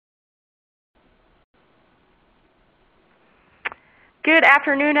Good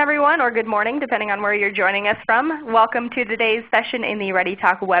afternoon, everyone, or good morning, depending on where you're joining us from. Welcome to today's session in the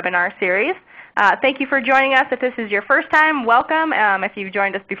ReadyTalk webinar series. Thank you for joining us. If this is your first time, welcome. If you've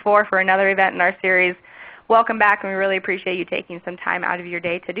joined us before for another event in our series, welcome back, and we really appreciate you taking some time out of your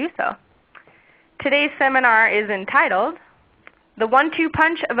day to do so. Today's seminar is entitled The 1-2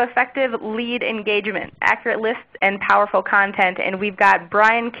 Punch of Effective Lead Engagement, Accurate Lists and Powerful Content. And we've got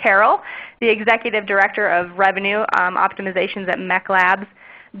Brian Carroll, the Executive Director of Revenue Optimizations at MEC Labs,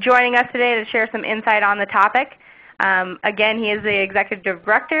 joining us today to share some insight on the topic. Again, he is the Executive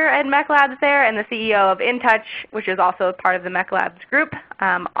Director at MEC Labs there and the CEO of InTouch, which is also part of the MEC Labs group,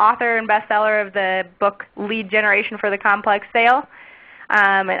 author and bestseller of the book Lead Generation for the Complex Sale.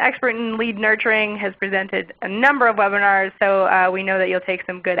 An expert in lead nurturing, has presented a number of webinars, so we know that you'll take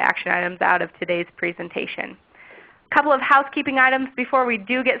some good action items out of today's presentation. A couple of housekeeping items before we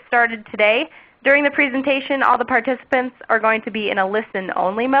do get started today. During the presentation, all the participants are going to be in a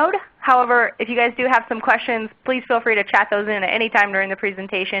listen-only mode. However, if you guys do have some questions, please feel free to chat those in at any time during the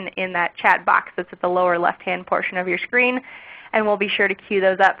presentation in that chat box that's at the lower left-hand portion of your screen, and we'll be sure to queue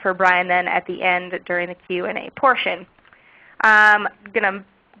those up for Brian then at the end during the Q&A portion. I'm going to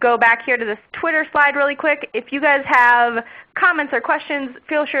go back here to this Twitter slide really quick. If you guys have comments or questions,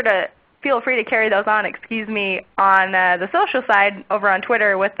 feel free to carry those on, on the social side over on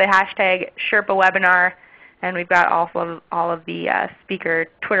Twitter with the hashtag SherpaWebinar, and we've got all of the speaker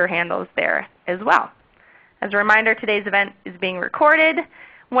Twitter handles there as well. As a reminder, today's event is being recorded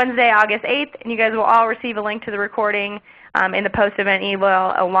Wednesday, August 8th, and you guys will all receive a link to the recording in the post-event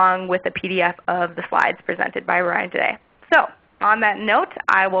email along with a PDF of the slides presented by Brian today. So on that note,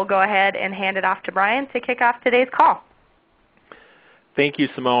 I will go ahead and hand it off to Brian to kick off today's call. Thank you,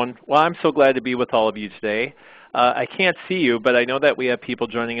 Simone. Well, I'm so glad to be with all of you today. I can't see you, but I know that we have people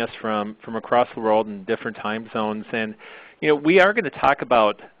joining us from across the world in different time zones. And we are going to talk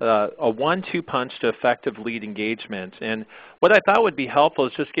about a 1-2 punch to effective lead engagement. And what I thought would be helpful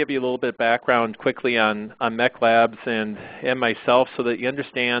is just give you a little bit of background quickly on MEC Labs and myself so that you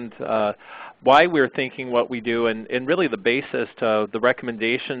understand why we're thinking what we do and really the basis to the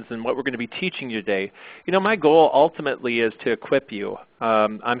recommendations and what we're going to be teaching you today. My goal ultimately is to equip you.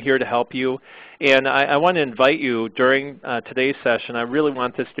 I'm here to help you. And I want to invite you during today's session. I really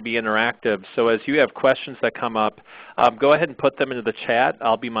want this to be interactive. So as you have questions that come up, go ahead and put them into the chat.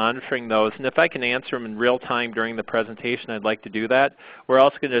 I'll be monitoring those. And if I can answer them in real time during the presentation, I'd like to do that. We're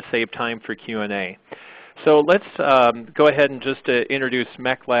also going to save time for Q&A. So let's go ahead and just introduce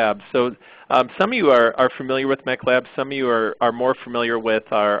MEC Labs. So some of you are familiar with MEC Labs. Some of you are more familiar with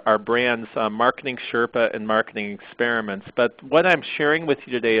our brands, Marketing Sherpa and Marketing Experiments. But what I'm sharing with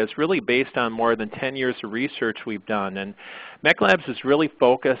you today is really based on more than 10 years of research we've done. And MEC Labs is really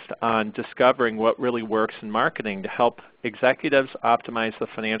focused on discovering what really works in marketing to help executives optimize the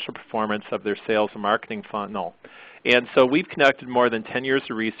financial performance of their sales and marketing funnel. And so we've conducted more than 10 years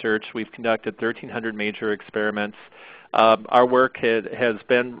of research. We've conducted 1,300 major experiments. Our work has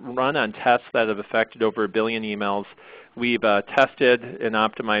been run on tests that have affected over 1 billion emails. We've tested and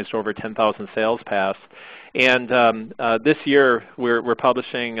optimized over 10,000 sales paths. And this year we're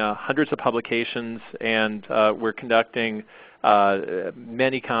publishing hundreds of publications, and we're conducting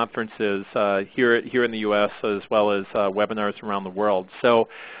many conferences here in the U.S. as well as webinars around the world. So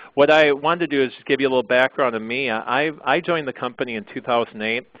what I wanted to do is just give you a little background on me. I joined the company in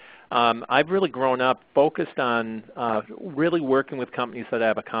 2008. I've really grown up focused on really working with companies that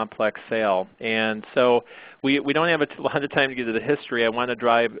have a complex sale. And so we don't have a lot of time to get to the history. I want to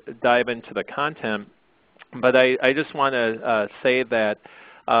dive into the content. But I just want to say that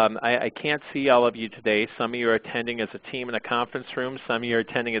I can't see all of you today. Some of you are attending as a team in a conference room. Some of you are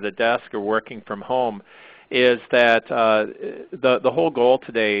attending at a desk or working from home. Is that the whole goal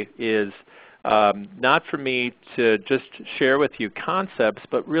today is not for me to just share with you concepts,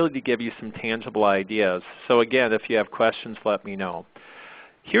 but really to give you some tangible ideas. So again, if you have questions, let me know.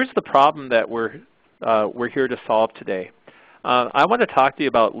 Here's the problem that we're here to solve today. I want to talk to you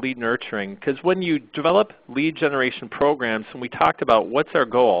about lead nurturing, because when you develop lead generation programs, and we talked about what's our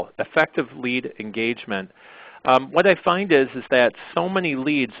goal, effective lead engagement, what I find is that so many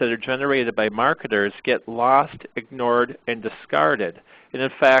leads that are generated by marketers get lost, ignored, and discarded. And in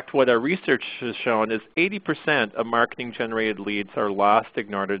fact, what our research has shown is 80% of marketing-generated leads are lost,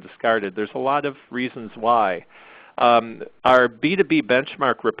 ignored, or discarded. There's a lot of reasons why. Our B2B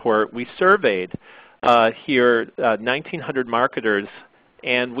benchmark report, we surveyed here 1,900 marketers,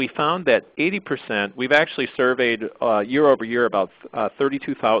 and we found that 80%, we've actually surveyed year over year about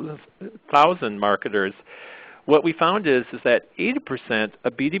 32,000 marketers. What we found is that 80%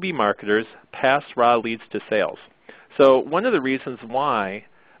 of B2B marketers pass raw leads to sales. So one of the reasons why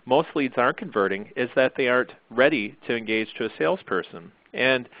most leads aren't converting is that they aren't ready to engage to a salesperson.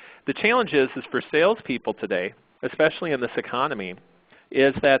 And the challenge is for salespeople today, especially in this economy,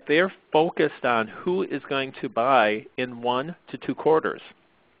 is that they're focused on who is going to buy in 1 to 2 quarters.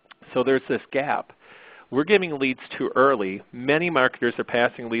 So there's this gap. We're giving leads too early. Many marketers are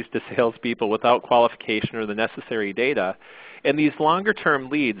passing leads to salespeople without qualification or the necessary data. And these longer-term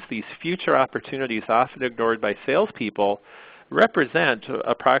leads, these future opportunities often ignored by salespeople, represent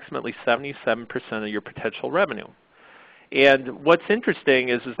approximately 77% of your potential revenue. And what's interesting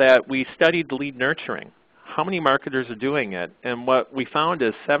is that we studied lead nurturing. How many marketers are doing it? And what we found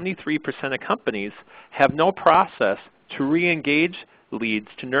is 73% of companies have no process to re-engage leads,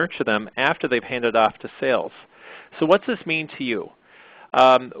 to nurture them after they've handed off to sales. So what's this mean to you?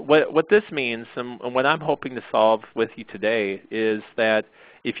 What this means, and what I'm hoping to solve with you today, is that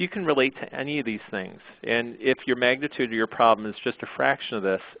if you can relate to any of these things, and if your magnitude of your problem is just a fraction of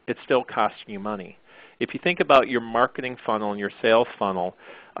this, it's still costing you money. If you think about your marketing funnel and your sales funnel,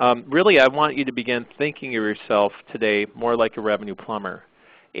 really I want you to begin thinking of yourself today more like a revenue plumber.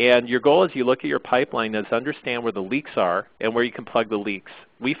 And your goal as you look at your pipeline is understand where the leaks are and where you can plug the leaks.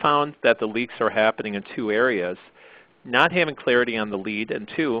 We found that the leaks are happening in 2 areas: not having clarity on the lead, and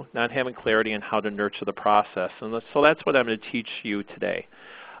 2, not having clarity on how to nurture the process. And so that's what I'm going to teach you today.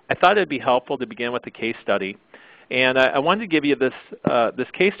 I thought it would be helpful to begin with a case study. And I wanted to give you this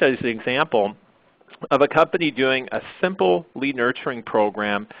case study as an example of a company doing a simple lead nurturing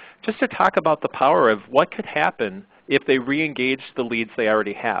program just to talk about the power of what could happen if they re-engage the leads they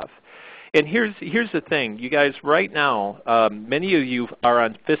already have. And here's the thing. You guys, right now, many of you are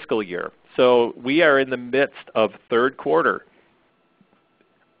on fiscal year. So we are in the midst of 3rd quarter.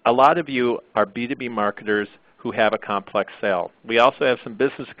 A lot of you are B2B marketers who have a complex sale. We also have some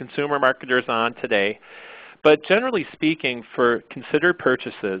business to consumer marketers on today. But generally speaking, for considered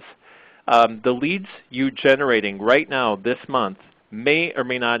purchases, the leads you're generating right now this month may or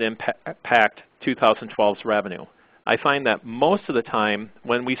may not impact 2012's revenue. I find that most of the time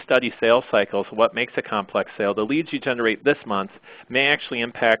when we study sales cycles, what makes a complex sale, the leads you generate this month may actually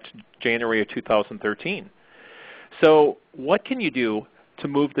impact January of 2013. So what can you do to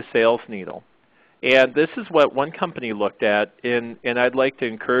move the sales needle? And this is what one company looked at, and I'd like to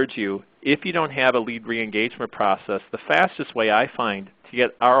encourage you, if you don't have a lead re-engagement process, the fastest way I find to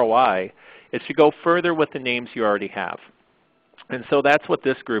get ROI is to go further with the names you already have. And so that's what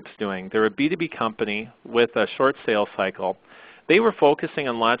this group's doing. They're a B2B company with a short sales cycle. They were focusing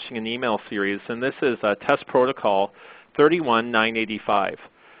on launching an email series, and this is a test protocol 31985.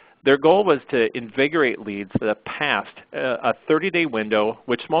 Their goal was to invigorate leads that have passed a 30-day window,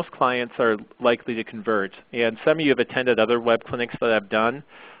 which most clients are likely to convert. And some of you have attended other web clinics that I've done.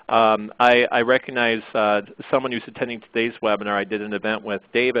 I recognize someone who's attending today's webinar. I did an event with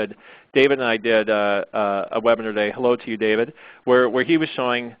David. David and I did a webinar today. Hello to you, David, where he was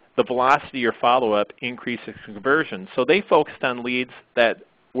showing the velocity or follow-up increase in conversion. So they focused on leads that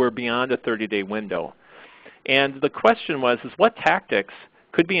were beyond a 30-day window. And the question was, what tactics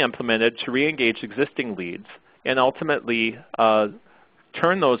could be implemented to re-engage existing leads and ultimately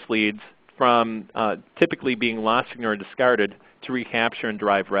turn those leads from typically being lost, ignored, discarded to recapture and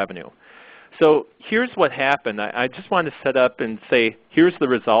derive revenue. So here's what happened. I just want to set up and say, here's the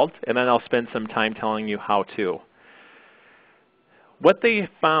result, and then I'll spend some time telling you how to. What they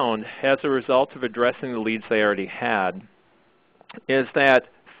found as a result of addressing the leads they already had is that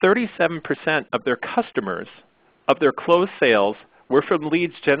 37% of their customers, of their closed sales, were from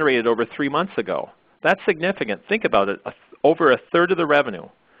leads generated over 3 months ago. That's significant. Think about it. Over a third of the revenue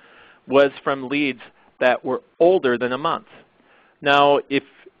was from leads that were older than a month. Now, if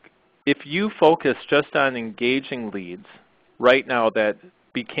you focus just on engaging leads right now that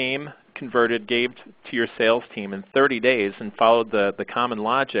became converted, gave to your sales team in 30 days and followed the common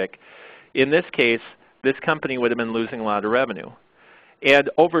logic, in this case, this company would have been losing a lot of revenue. And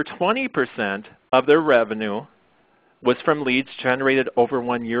over 20% of their revenue was from leads generated over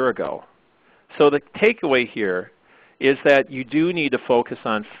 1 year ago. So the takeaway here is that you do need to focus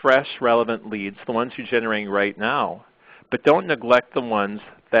on fresh, relevant leads, the ones you're generating right now, but don't neglect the ones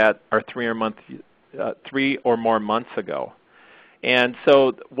that are 3 or more months ago. And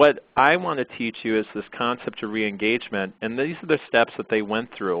so what I want to teach you is this concept of re-engagement, and these are the steps that they went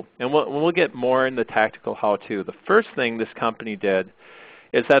through. And we'll get more in the tactical how-to. The first thing this company did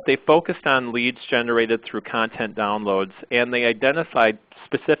is that they focused on leads generated through content downloads, and they identified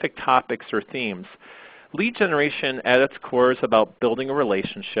specific topics or themes. Lead generation at its core is about building a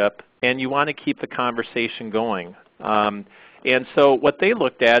relationship, and you want to keep the conversation going. And so what they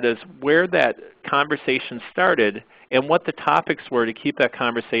looked at is where that conversation started and what the topics were to keep that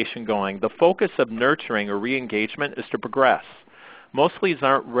conversation going. The focus of nurturing or re-engagement is to progress. Most leads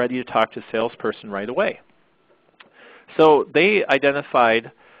aren't ready to talk to a salesperson right away. So they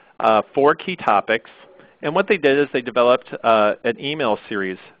identified 4 key topics, and what they did is they developed an email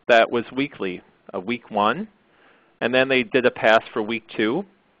series that was weekly, week 1, and then they did a pass for week 2,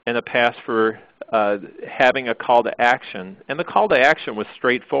 and a pass for having a call to action. And the call to action was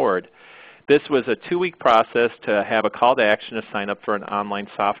straightforward. This was a 2-week process to have a call to action to sign up for an online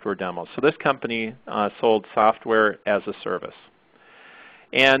software demo. So this company sold software as a service.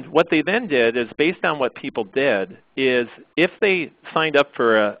 And what they then did is, based on what people did, is if they signed up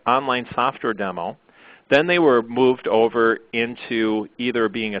for an online software demo, then they were moved over into either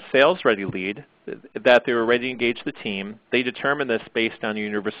being a sales-ready lead, that they were ready to engage the team. They determined this based on a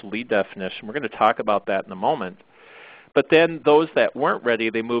universal lead definition. We're going to talk about that in a moment. But then those that weren't ready,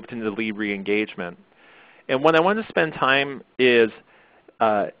 they moved into lead re-engagement. And what I want to spend time is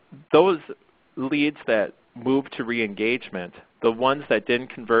those leads that moved to re-engagement, the ones that didn't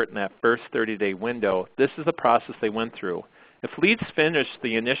convert in that first 30-day window, this is the process they went through. If leads finish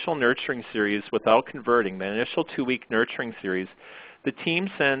the initial nurturing series without converting, the initial 2-week nurturing series, the team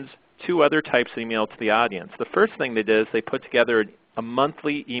sends 2 other types of email to the audience. The first thing they did is they put together a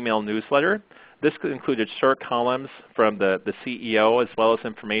monthly email newsletter. This included short columns from the CEO, as well as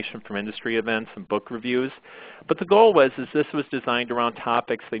information from industry events and book reviews. But the goal was this was designed around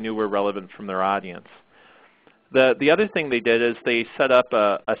topics they knew were relevant from their audience. The other thing they did is they set up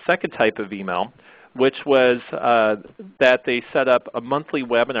a second type of email, which was that they set up a monthly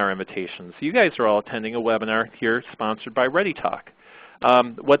webinar invitation. So you guys are all attending a webinar here sponsored by ReadyTalk.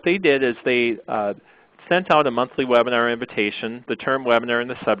 What they did is they sent out a monthly webinar invitation, the term webinar in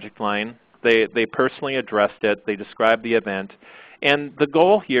the subject line. They personally addressed it. They described the event. And the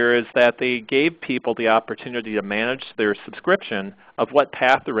goal here is that they gave people the opportunity to manage their subscription of what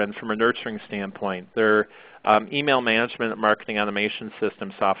path they're in from a nurturing standpoint. Their email management and marketing automation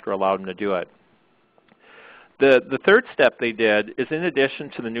system software allowed them to do it. The third step they did is, in addition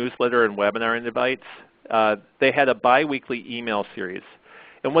to the newsletter and webinar invites, they had a biweekly email series.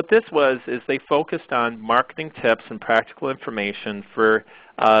 And what this was is they focused on marketing tips and practical information for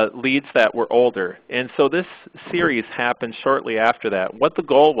leads that were older. And so this series happened shortly after that. What the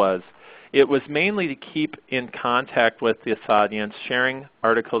goal was, it was mainly to keep in contact with this audience, sharing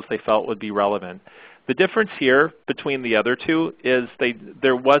articles they felt would be relevant. The difference here between the other 2 is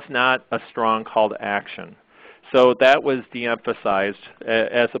there was not a strong call to action. So that was de-emphasized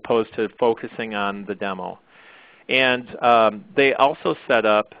as opposed to focusing on the demo. And they also set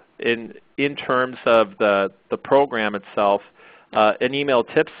up, in terms of the program itself, an email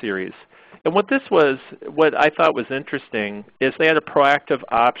tips series. And what I thought was interesting is they had a proactive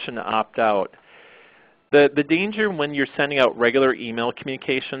option to opt out. The danger when you're sending out regular email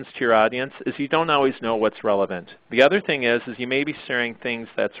communications to your audience is you don't always know what's relevant. The other thing is you may be sharing things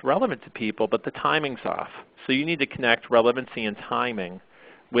that's relevant to people, but the timing's off. So you need to connect relevancy and timing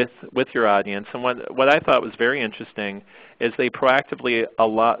with your audience. And what I thought was very interesting is they proactively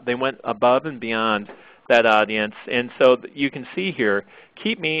they went above and beyond that audience. And so you can see here,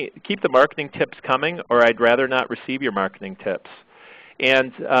 keep the marketing tips coming, or I'd rather not receive your marketing tips.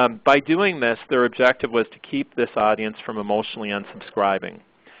 And by doing this, their objective was to keep this audience from emotionally unsubscribing.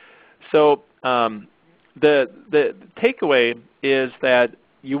 So the takeaway is that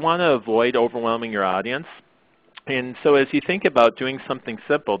you want to avoid overwhelming your audience. And so as you think about doing something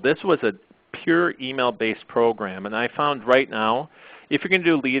simple, this was a pure email-based program. And I found right now, if you're going to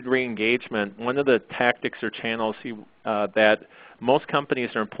do lead re-engagement, one of the tactics or channels that most companies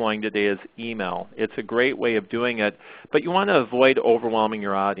are employing today is email. It's a great way of doing it, but you want to avoid overwhelming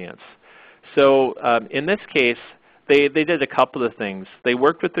your audience. So in this case, they did a couple of things. They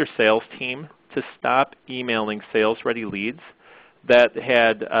worked with their sales team to stop emailing sales-ready leads that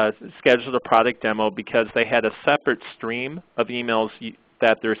had scheduled a product demo because they had a separate stream of emails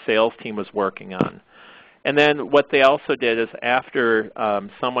that their sales team was working on. And then what they also did is, after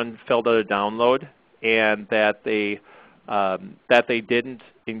someone filled out a download and that they didn't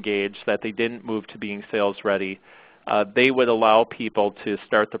engage, that they didn't move to being sales ready, they would allow people to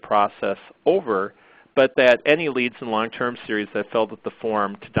start the process over, but that any leads in long-term series that filled out the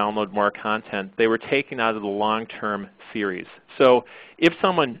form to download more content, they were taken out of the long-term series. So if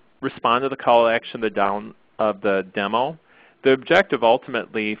someone responded to the call to action of the demo, the objective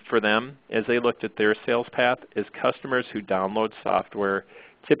ultimately for them, as they looked at their sales path, is customers who download software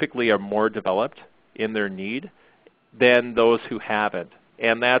typically are more developed in their need than those who haven't.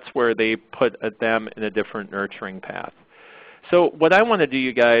 And that's where they put them in a different nurturing path. So what I want to do,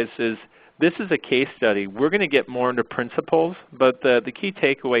 you guys, is this is a case study. We're going to get more into principles, but the key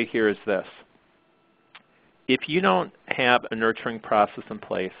takeaway here is this. If you don't have a nurturing process in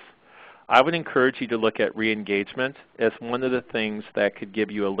place, I would encourage you to look at re-engagement as one of the things that could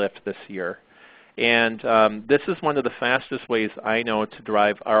give you a lift this year. And this is one of the fastest ways I know to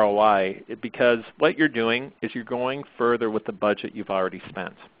drive ROI, because what you're doing is you're going further with the budget you've already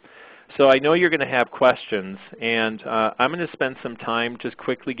spent. So I know you're going to have questions, and I'm going to spend some time just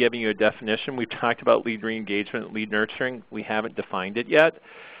quickly giving you a definition. We've talked about lead re-engagement, lead nurturing. We haven't defined it yet.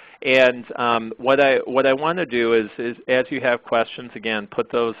 And what I want to do is as you have questions, again, put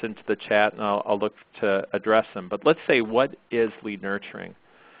those into the chat, and I'll look to address them. But let's say, what is lead nurturing?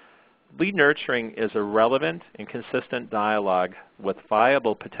 Lead nurturing is a relevant and consistent dialogue with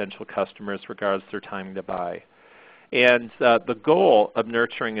viable potential customers regardless of their timing to buy. And the goal of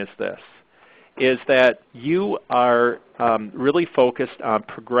nurturing is this, is that you are really focused on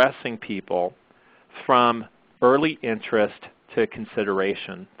progressing people from early interest to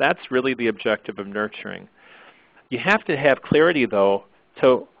consideration. That's really the objective of nurturing. You have to have clarity, though,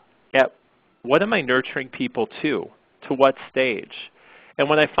 at what am I nurturing people to what stage? And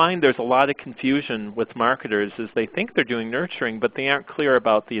what I find there's a lot of confusion with marketers is they think they're doing nurturing, but they aren't clear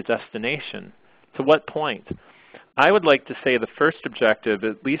about the destination. To what point? I would like to say the first objective,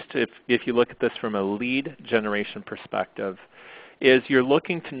 at least if you look at this from a lead generation perspective, is you're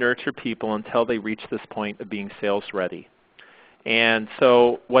looking to nurture people until they reach this point of being sales ready. And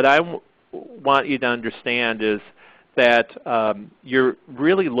so what I want you to understand is that you're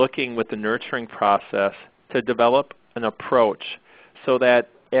really looking with the nurturing process to develop an approach so that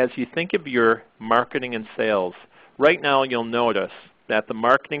as you think of your marketing and sales, right now you'll notice that the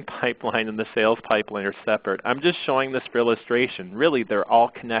marketing pipeline and the sales pipeline are separate. I'm just showing this for illustration. Really, they're all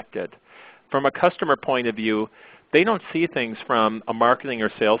connected. From a customer point of view, they don't see things from a marketing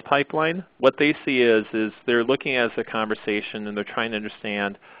or sales pipeline. What they see is they're looking at a conversation and they're trying to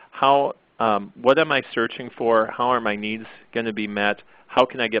understand how, what am I searching for? How are my needs going to be met? How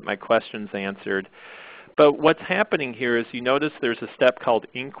can I get my questions answered? But what's happening here is you notice there's a step called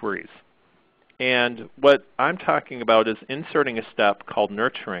inquiries. And what I'm talking about is inserting a step called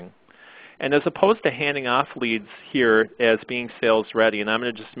nurturing. And as opposed to handing off leads here as being sales ready, and I'm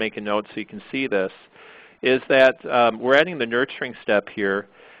going to just make a note so you can see this, is that we're adding the nurturing step here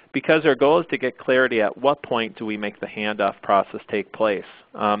because our goal is to get clarity at what point do we make the handoff process take place.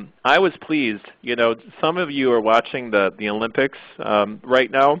 I was pleased. You know, some of you are watching the Olympics right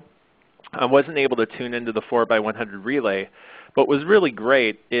now. I wasn't able to tune into the 4x100 relay. But what was really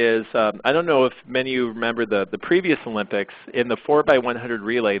great is, I don't know if many of you remember the previous Olympics. In the 4x100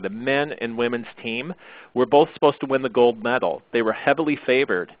 relay, the men and women's team were both supposed to win the gold medal. They were heavily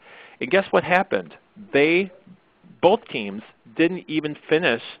favored. And guess what happened? Both teams didn't even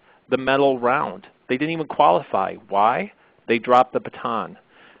finish the medal round. They didn't even qualify. Why? They dropped the baton.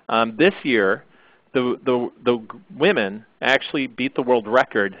 This year, the women actually beat the world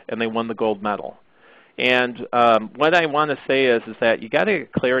record and they won the gold medal. And what I want to say is that you got to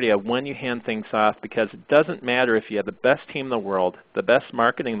get clarity of when you hand things off, because it doesn't matter if you have the best team in the world, the best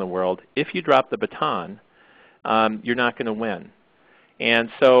marketing in the world. If you drop the baton, you're not going to win. And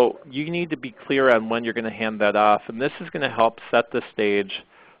so you need to be clear on when you're going to hand that off. And this is going to help set the stage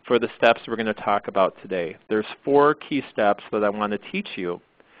for the steps we're going to talk about today. There's 4 key steps that I want to teach you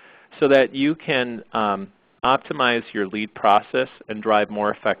so that you can optimize your lead process and drive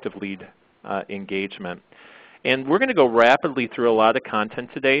more effective lead engagement. And we're going to go rapidly through a lot of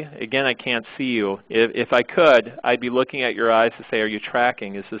content today. Again, I can't see you. If I could, I'd be looking at your eyes to say, are you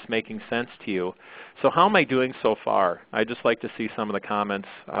tracking? Is this making sense to you? So how am I doing so far? I'd just like to see some of the comments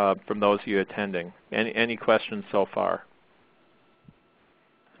from those of you attending. Any questions so far?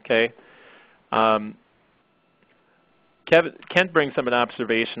 Okay. Kent brings up an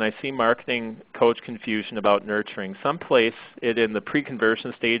observation. I see marketing coach confusion about nurturing. Some place it in the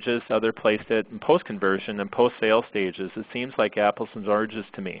pre-conversion stages, other place it in post-conversion and post-sale stages. It seems like apples and oranges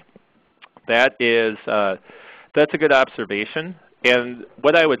to me. That's a good observation. And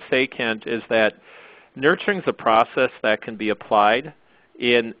what I would say, Kent, is that nurturing is a process that can be applied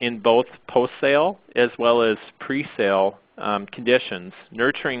in both post-sale as well as pre-sale conditions.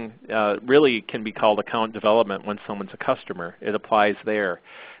 Nurturing really can be called account development when someone's a customer. It applies there.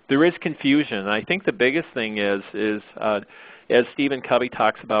 There is confusion, and I think the biggest thing is as Stephen Covey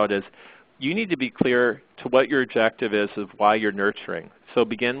talks about, is you need to be clear to what your objective is of why you're nurturing. So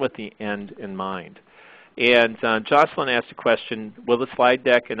begin with the end in mind. And Jocelyn asked a question, will the slide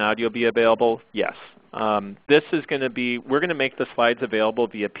deck and audio be available? Yes. This is going to be, we're going to make the slides available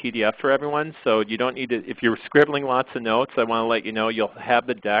via PDF for everyone, so you don't need to, if you're scribbling lots of notes, I want to let you know you'll have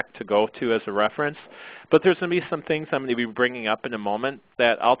the deck to go to as a reference. But there's going to be some things I'm going to be bringing up in a moment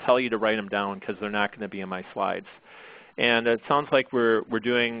that I'll tell you to write them down because they're not going to be in my slides. And it sounds like we're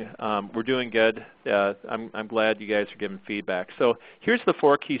doing good. I'm glad you guys are giving feedback. So here's the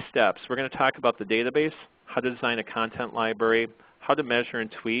 4 key steps. We're going to talk about the database, how to design a content library, how to measure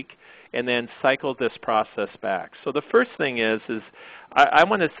and tweak, and then cycle this process back. So the first thing is I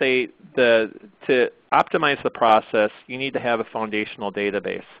want to say to optimize the process, you need to have a foundational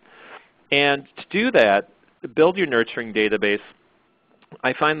database. And to do that, to build your nurturing database,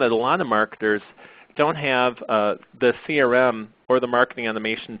 I find that a lot of marketers don't have the CRM or the marketing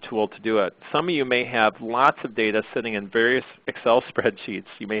automation tool to do it. Some of you may have lots of data sitting in various Excel spreadsheets.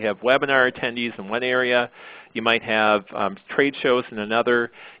 You may have webinar attendees in one area. You might have trade shows in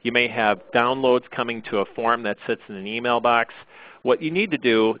another. You may have downloads coming to a form that sits in an email box. What you need to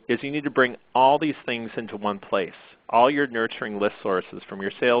do is you need to bring all these things into one place, all your nurturing list sources from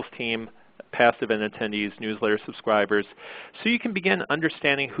your sales team, past event attendees, newsletter subscribers, so you can begin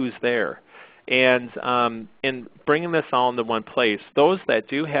understanding who's there. And in bringing this all into one place, those that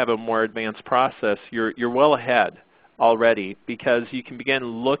do have a more advanced process, you're well ahead already because you can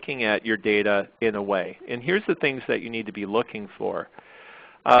begin looking at your data in a way. And here's the things that you need to be looking for.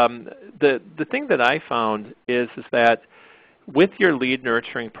 The thing that I found is that with your lead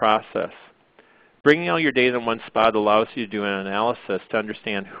nurturing process, bringing all your data in one spot allows you to do an analysis to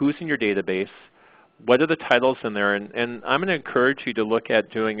understand who's in your database, what are the titles in there, and I'm going to encourage you to look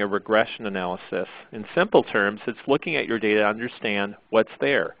at doing a regression analysis. In simple terms, it's looking at your data to understand what's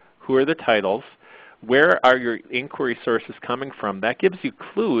there. Who are the titles? Where are your inquiry sources coming from? That gives you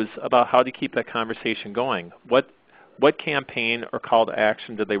clues about how to keep that conversation going. What campaign or call to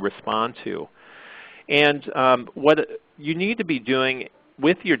action do they respond to? And what you need to be doing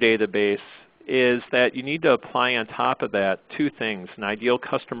with your database is that you need to apply on top of that 2 things, an ideal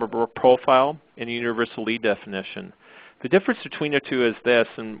customer profile and a universal lead definition. The difference between the 2 is this,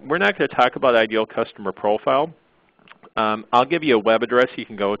 and we're not going to talk about ideal customer profile. I'll give you a web address you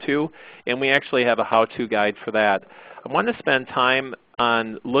can go to, and we actually have a how-to guide for that. I want to spend time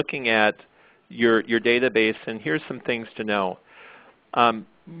on looking at your database, and here's some things to know.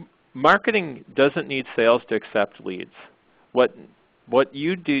 Marketing doesn't need sales to accept leads. What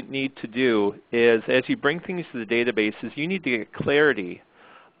you need to do is, as you bring things to the databases, you need to get clarity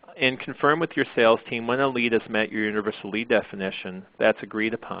and confirm with your sales team when a lead has met your universal lead definition that's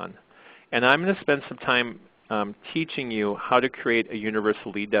agreed upon. And I'm going to spend some time teaching you how to create a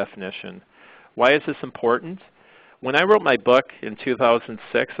universal lead definition. Why is this important? When I wrote my book in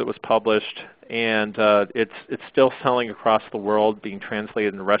 2006, it was published, and it's still selling across the world, being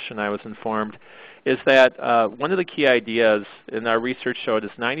translated into Russian, I was informed, is that one of the key ideas in our research showed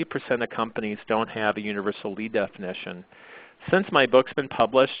is 90% of companies don't have a universal lead definition. Since my book's been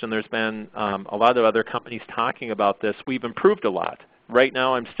published and there's been a lot of other companies talking about this, we've improved a lot. Right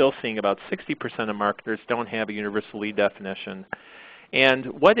now I'm still seeing about 60% of marketers don't have a universal lead definition. And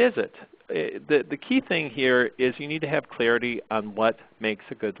what is it? The key thing here is you need to have clarity on what makes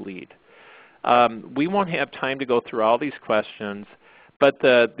a good lead. We won't have time to go through all these questions, but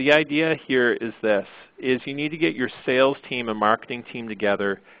the idea here is this, is you need to get your sales team and marketing team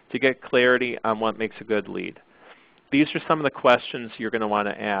together to get clarity on what makes a good lead. These are some of the questions you're going to want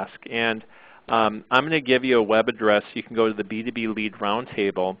to ask. And I'm going to give you a web address. You can go to the B2B Lead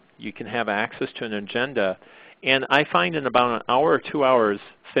Roundtable. You can have access to an agenda. And I find in about an hour or 2 hours,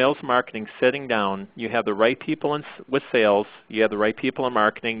 sales marketing sitting down, you have the right people with sales, you have the right people in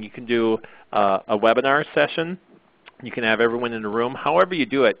marketing, you can do a webinar session, you can have everyone in the room. However you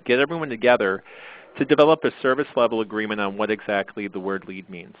do it, get everyone together to develop a service level agreement on what exactly the word lead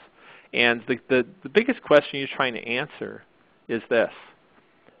means. And the biggest question you're trying to answer is this.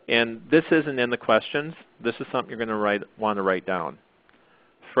 And this isn't in the questions. This is something you're going to want to write down.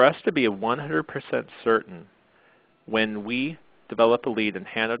 For us to be 100% certain when we develop a lead and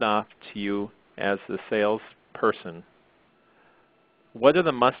hand it off to you as the salesperson, what are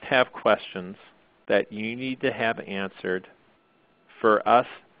the must-have questions that you need to have answered for us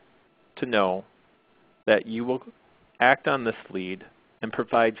to know that you will act on this lead and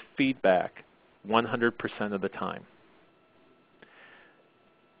provide feedback 100% of the time?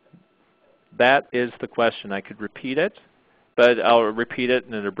 That is the question. I could repeat it, but I'll repeat it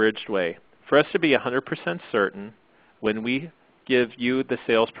in an abridged way. For us to be 100% certain when we give you, the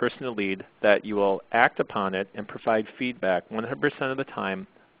salesperson, a lead, that you will act upon it and provide feedback 100% of the time,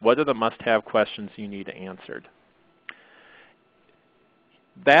 what are the must-have questions you need answered?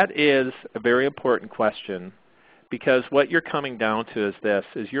 That is a very important question, because what you're coming down to is this,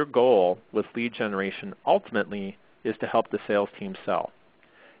 is your goal with lead generation ultimately is to help the sales team sell.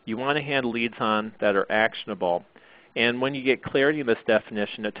 You want to hand leads on that are actionable. And when you get clarity in this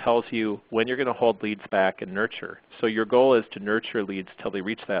definition, it tells you when you're going to hold leads back and nurture. So your goal is to nurture leads till they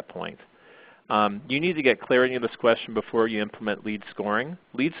reach that point. You need to get clarity in this question before you implement lead scoring.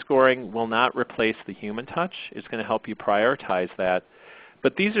 Lead scoring will not replace the human touch. It's going to help you prioritize that.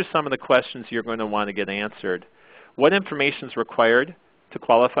 But these are some of the questions you're going to want to get answered. What information is required to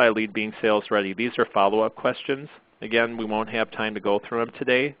qualify a lead being sales ready? These are follow-up questions. Again, we won't have time to go through them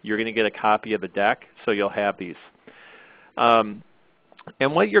today. You're going to get a copy of the deck, so you'll have these. And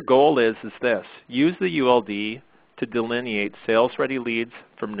what your goal is this. Use the ULD to delineate sales-ready leads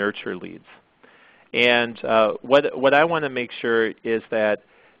from nurture leads. And what I want to make sure is that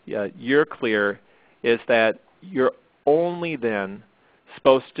you're clear is that you're only then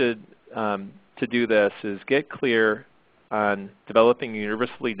supposed to do this is get clear on developing a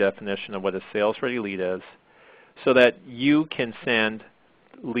universal definition of what a sales-ready lead is so that you can send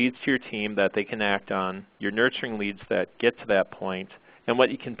leads to your team that they can act on, your nurturing leads that get to that point, and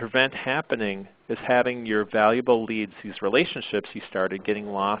what you can prevent happening is having your valuable leads, these relationships you started, getting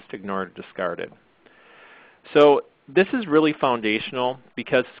lost, ignored, or discarded. So this is really foundational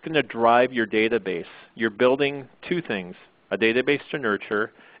because it's going to drive your database. You're building two things, a database to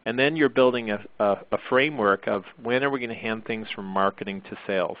nurture, and then you're building a framework of when are we going to hand things from marketing to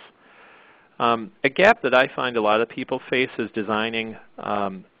sales. A gap that I find a lot of people face is designing,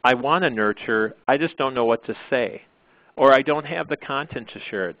 I want to nurture, I just don't know what to say, or I don't have the content to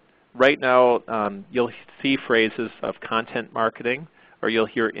share it. Right now, you'll see phrases of content marketing, or you'll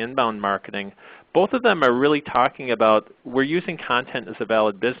hear inbound marketing. Both of them are really talking about we're using content as a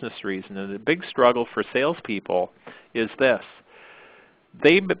valid business reason, and the big struggle for salespeople is this.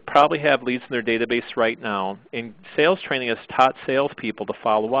 They probably have leads in their database right now, and sales training has taught salespeople to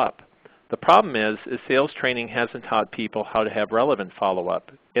follow up. The problem is sales training hasn't taught people how to have relevant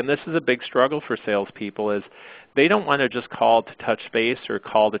follow-up. And this is a big struggle for salespeople is they don't want to just call to touch base or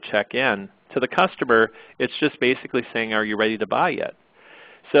call to check in. To the customer, it's just basically saying, are you ready to buy yet?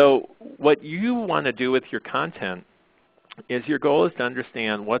 So what you want to do with your content is your goal is to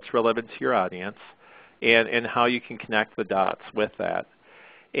understand what's relevant to your audience and how you can connect the dots with that.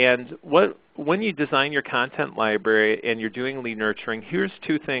 And when you design your content library and you're doing lead nurturing, here's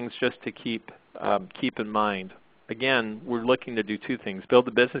two things just to keep in mind. Again, we're looking to do two things. Build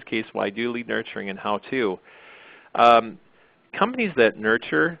the business case, why do lead nurturing, and how to. Companies that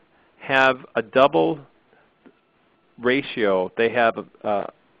nurture have a double ratio. They have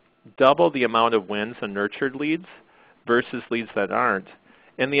double the amount of wins on nurtured leads versus leads that aren't.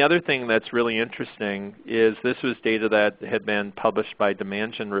 And the other thing that's really interesting is this was data that had been published by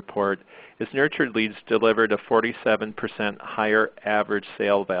Demandgen Report, is nurtured leads delivered a 47% higher average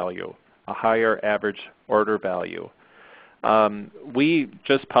sale value, a higher average order value. We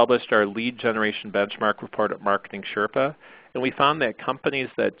just published our lead generation benchmark report at Marketing Sherpa, and we found that companies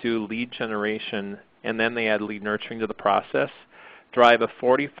that do lead generation and then they add lead nurturing to the process drive a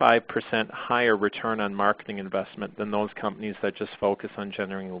 45% higher return on marketing investment than those companies that just focus on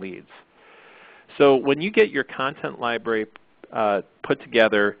generating leads. So when you get your content library put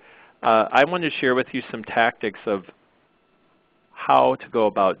together, I want to share with you some tactics of how to go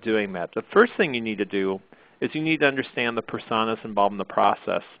about doing that. The first thing you need to do is you need to understand the personas involved in the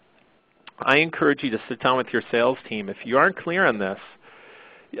process. I encourage you to sit down with your sales team. If you aren't clear on this,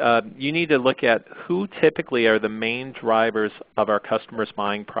 you need to look at who typically are the main drivers of our customers'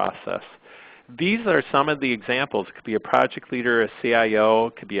 buying process. These are some of the examples. It could be a project leader, a CIO,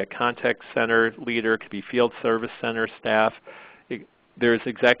 it could be a contact center leader, it could be field service center staff. There's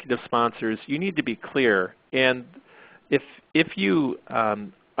executive sponsors. You need to be clear. And if you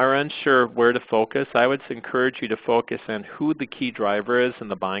are unsure where to focus, I would encourage you to focus on who the key driver is in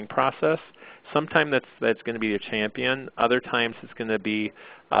the buying process. Sometimes that's going to be a champion. Other times it's going to be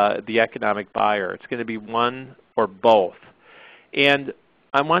the economic buyer. It's going to be one or both. And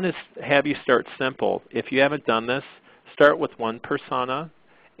I want to have you start simple. If you haven't done this, start with one persona.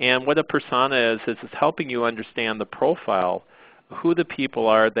 And what a persona is it's helping you understand the profile, who the people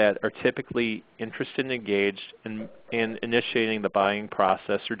are that are typically interested and engaged in initiating the buying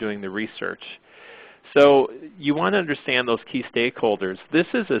process or doing the research. So you want to understand those key stakeholders. This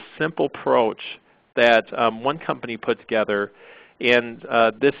is a simple approach that one company put together, and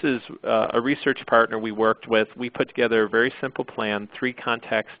this is a research partner we worked with. We put together a very simple plan, 3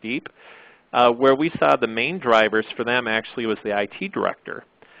 contacts deep, where we saw the main drivers for them actually was the IT director.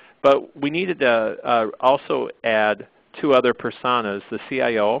 But we needed to also add two other personas. The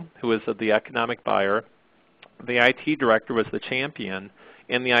CIO, who was the economic buyer, the IT director was the champion,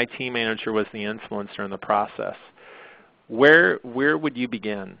 and the IT manager was the influencer in the process. Where would you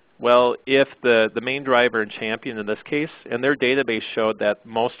begin? Well, if the main driver and champion in this case, and their database showed that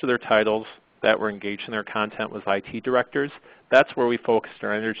most of their titles that were engaged in their content was IT directors, that's where we focused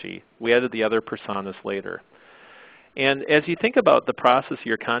our energy. We added the other personas later. And as you think about the process of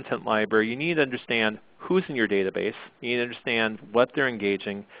your content library, you need to understand who's in your database. You need to understand what they're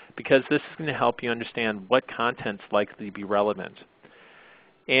engaging, because this is going to help you understand what content's likely to be relevant.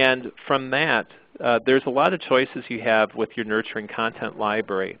 And from that, there's a lot of choices you have with your nurturing content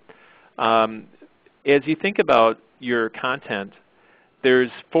library. As you think about your content,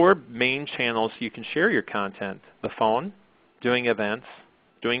 there's 4 main channels you can share your content: the phone, doing events,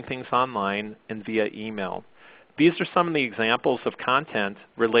 doing things online, and via email. These are some of the examples of content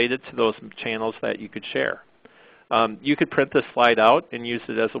related to those channels that you could share. You could print this slide out and use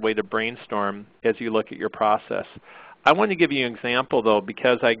it as a way to brainstorm as you look at your process. I want to give you an example though,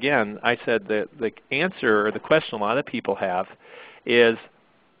 because again, I said that the answer, or the question a lot of people have is,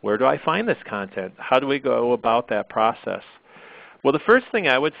 where do I find this content? How do we go about that process? Well, the first thing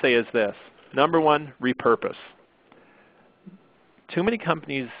I would say is this. Number 1, repurpose. Too many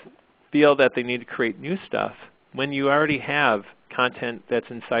companies feel that they need to create new stuff when you already have content that's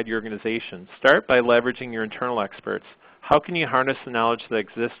inside your organization. Start by leveraging your internal experts. How can you harness the knowledge that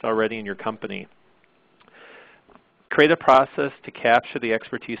exists already in your company? Create a process to capture the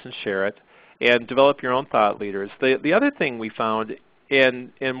expertise and share it, and develop your own thought leaders. The other thing we found,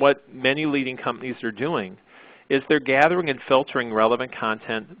 and what many leading companies are doing, is they're gathering and filtering relevant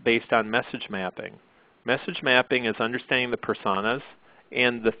content based on message mapping. Message mapping is understanding the personas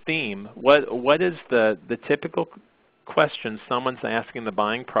and the theme. What is the typical question someone's asking in the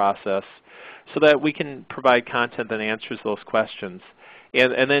buying process, so that we can provide content that answers those questions,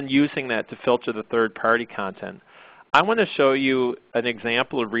 and then using that to filter the third-party content. I want to show you an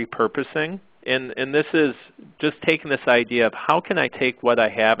example of repurposing, and this is just taking this idea of how can I take what I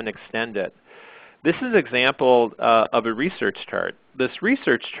have and extend it. This is an example of a research chart. This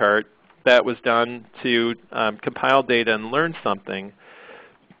research chart that was done to compile data and learn something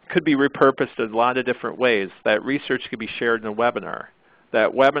could be repurposed in a lot of different ways. That research could be shared in a webinar. That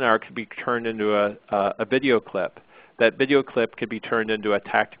webinar could be turned into a video clip. That video clip could be turned into a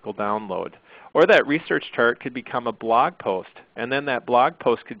tactical download. Or that research chart could become a blog post, and then that blog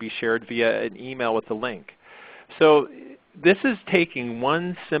post could be shared via an email with a link. So this is taking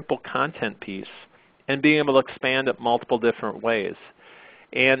one simple content piece and being able to expand it multiple different ways.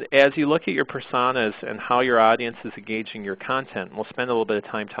 And as you look at your personas and how your audience is engaging your content, we'll spend a little bit of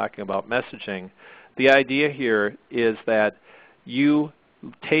time talking about messaging. The idea here is that you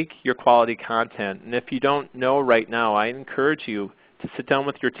take your quality content, and if you don't know right now, I encourage you to sit down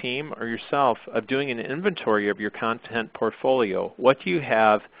with your team or yourself of doing an inventory of your content portfolio. What do you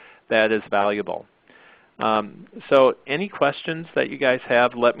have that is valuable? So any questions that you guys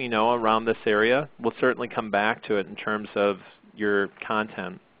have, let me know around this area. We'll certainly come back to it in terms of your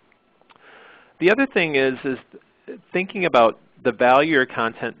content. The other thing is thinking about the value of your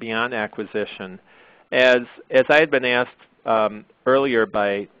content beyond acquisition. As I had been asked earlier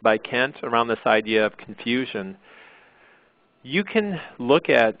by Kent around this idea of confusion, you can look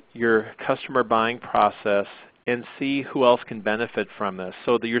at your customer buying process and see who else can benefit from this.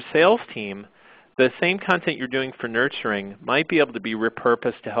 So that your sales team, the same content you're doing for nurturing might be able to be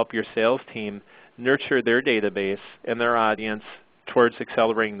repurposed to help your sales team nurture their database and their audience towards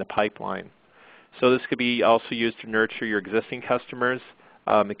accelerating the pipeline. So this could be also used to nurture your existing customers.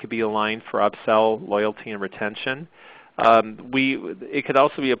 It could be aligned for upsell, loyalty, and retention. It could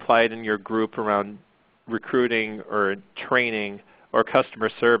also be applied in your group around recruiting or training or customer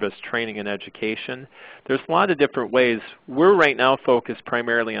service, training and education. There's a lot of different ways. We're right now focused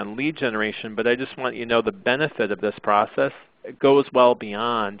primarily on lead generation, but I just want you to know the benefit of this process goes well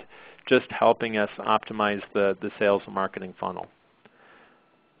beyond just helping us optimize the sales and marketing funnel.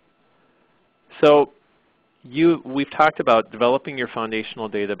 So we've talked about developing your foundational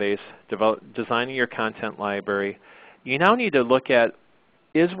database, designing your content library. You now need to look at,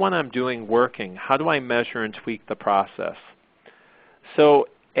 is what I'm doing working? How do I measure and tweak the process? So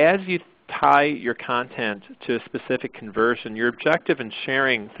as you tie your content to a specific conversion, your objective in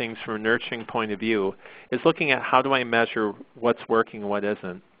sharing things from a nurturing point of view is looking at how do I measure what's working and what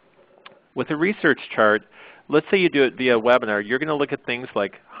isn't. With a research chart, let's say you do it via webinar, you're going to look at things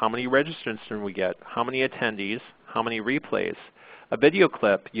like how many registrants do we get, how many attendees, how many replays. A video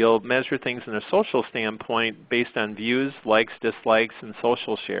clip, you'll measure things in a social standpoint based on views, likes, dislikes, and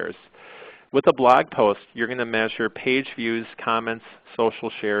social shares. With a blog post, you're going to measure page views, comments, social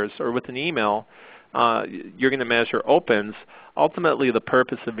shares, or with an email, you're going to measure opens. Ultimately, the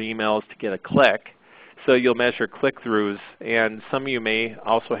purpose of email is to get a click. So you'll measure click-throughs, and some of you may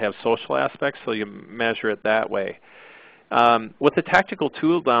also have social aspects, so you measure it that way. With a tactical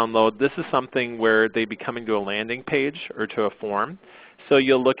tool download, this is something where they be coming to a landing page or to a form. So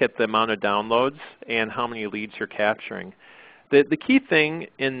you'll look at the amount of downloads and how many leads you're capturing. The key thing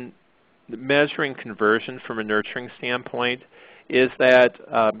in measuring conversion from a nurturing standpoint is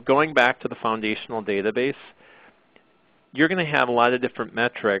that going back to the foundational database, you're going to have a lot of different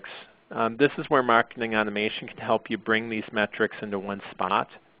metrics. This is where marketing automation can help you bring these metrics into one spot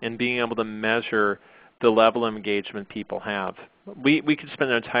and being able to measure the level of engagement people have. We could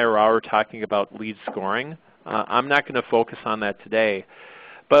spend an entire hour talking about lead scoring. I'm not going to focus on that today.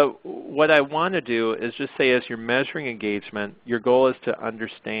 But what I want to do is just say as you're measuring engagement, your goal is to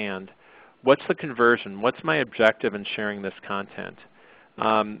understand what's the conversion, what's my objective in sharing this content.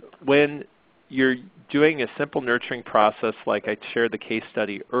 When you're doing a simple nurturing process like I shared the case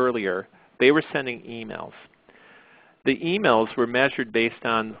study earlier, they were sending emails. The emails were measured based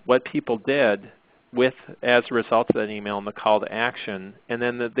on what people did as a result of that email and the call to action, and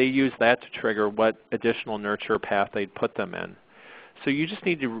then they use that to trigger what additional nurture path they'd put them in. So you just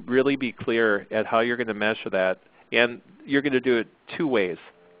need to really be clear at how you're going to measure that, and you're going to do it two ways.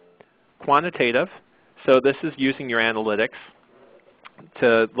 Quantitative, so this is using your analytics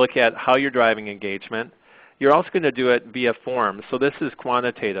to look at how you're driving engagement. You're also going to do it via forms, so this is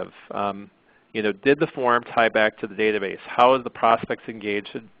quantitative. Did the form tie back to the database? How are the prospects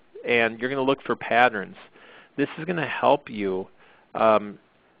engaged? And you're going to look for patterns. This is going to help you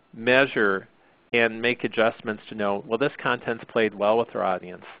measure and make adjustments to know, well, this content's played well with our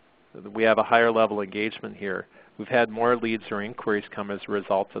audience. We have a higher level engagement here. We've had more leads or inquiries come as a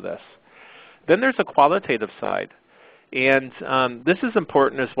result of this. Then there's a qualitative side. And this is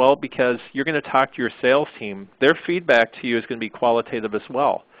important as well because you're going to talk to your sales team. Their feedback to you is going to be qualitative as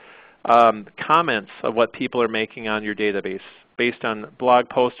well. Comments of what people are making on your database based on blog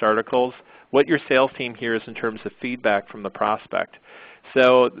post articles, what your sales team hears in terms of feedback from the prospect.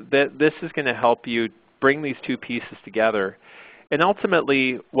 So this is going to help you bring these two pieces together. And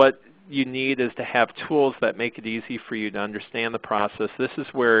ultimately, what you need is to have tools that make it easy for you to understand the process. This is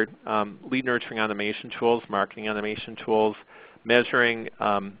where lead nurturing automation tools, marketing automation tools, measuring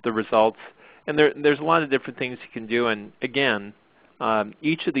the results, and there's a lot of different things you can do. And again,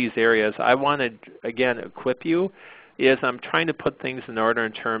 each of these areas, I want to, again, equip you, is I'm trying to put things in order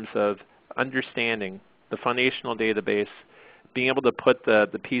in terms of understanding the foundational database, being able to put the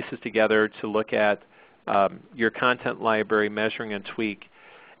pieces together to look at your content library, measuring and tweak.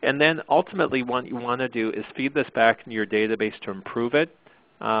 And then ultimately what you want to do is feed this back into your database to improve it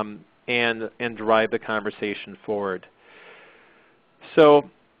and drive the conversation forward. So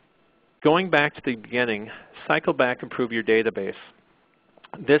going back to the beginning, cycle back, improve your database.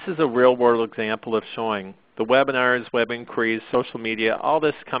 This is a real-world example of showing the webinars, web inquiries, social media, all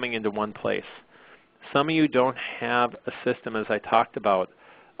this coming into one place. Some of you don't have a system, as I talked about.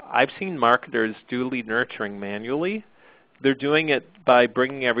 I've seen marketers do lead nurturing manually. They're doing it by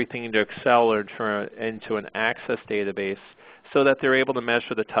bringing everything into Excel or into an Access database so that they're able to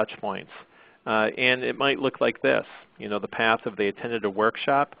measure the touch points. And it might look like this. The path of they attended a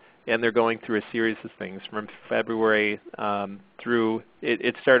workshop, and they're going through a series of things from February through,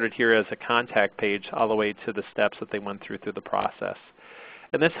 it started here as a contact page all the way to the steps that they went through the process.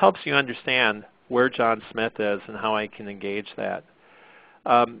 And this helps you understand where John Smith is and how I can engage that.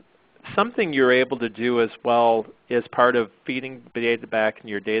 Something you're able to do as well as part of feeding data back in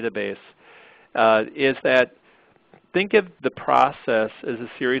your database is that think of the process as a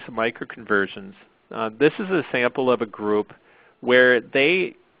series of microconversions. This is a sample of a group where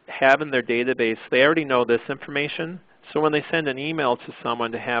they have in their database, they already know this information, so when they send an email to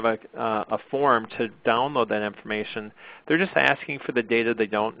someone to have a form to download that information, they're just asking for the data they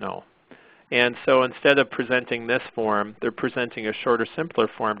don't know. And so instead of presenting this form, they're presenting a shorter, simpler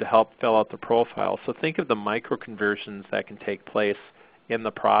form to help fill out the profile. So think of the microconversions that can take place in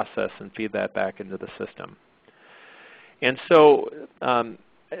the process and feed that back into the system. And so,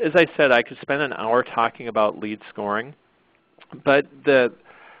 as I said, I could spend an hour talking about lead scoring, but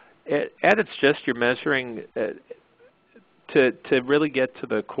at its gist, you're measuring, to really get to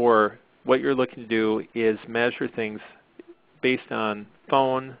the core, what you're looking to do is measure things based on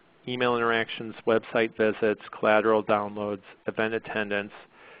phone, email interactions, website visits, collateral downloads, event attendance,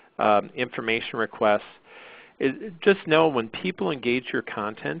 information requests. Just know when people engage your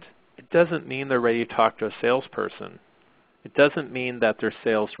content, it doesn't mean they're ready to talk to a salesperson. It doesn't mean that they're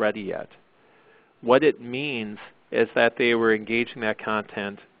sales ready yet. what it means is that they were engaging that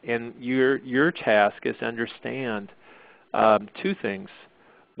content, and your task is to understand two things.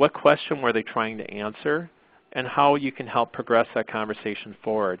 What question were they trying to answer, and how you can help progress that conversation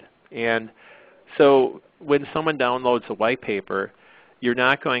forward. And so when someone downloads a white paper, you're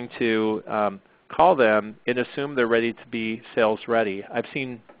not going to call them and assume they're ready to be sales ready.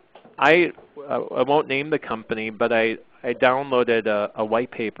 I won't name the company, but I downloaded a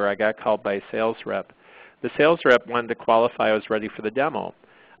white paper I got called by a sales rep. The sales rep wanted to qualify I was ready for the demo.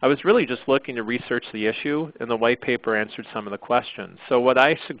 I was really just looking to research the issue, and the white paper answered some of the questions. So what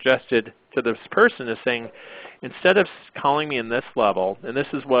I suggested to this person is saying, instead of calling me in this level, and this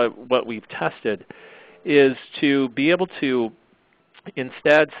is what we've tested, is to be able to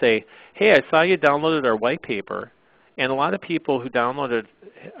instead say, hey, I saw you downloaded our white paper, and a lot of people who downloaded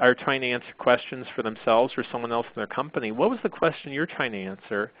are trying to answer questions for themselves or someone else in their company. What was the question you're trying to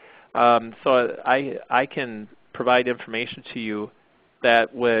answer? So I can provide information to you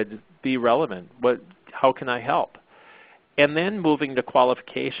that would be relevant. How can I help? And then moving to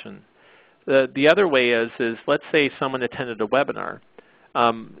qualification. The other way is let's say someone attended a webinar.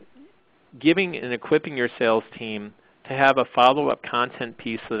 Giving and equipping your sales team to have a follow-up content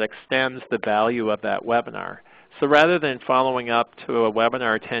piece that extends the value of that webinar. So rather than following up to a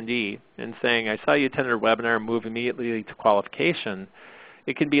webinar attendee and saying, I saw you attended a webinar and move immediately to qualification,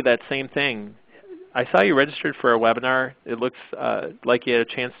 it can be that same thing. I saw you registered for a webinar. It looks like you had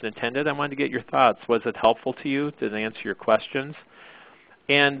a chance to attend it. I wanted to get your thoughts. Was it helpful to you? Did it answer your questions?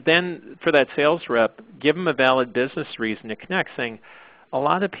 And then for that sales rep, give them a valid business reason to connect, saying, a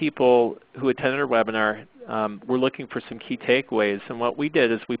lot of people who attended our webinar were looking for some key takeaways, and what we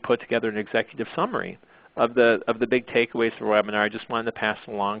did is we put together an executive summary of the big takeaways from the webinar. I just wanted to pass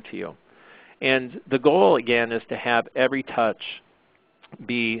along to you. And the goal, again, is to have every touch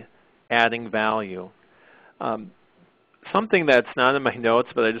be adding value. Something that's not in my notes,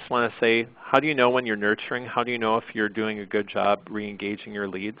 but I just want to say, how do you know when you're nurturing? How do you know if you're doing a good job re-engaging your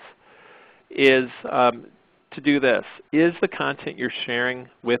leads? Is to do this. Is the content you're sharing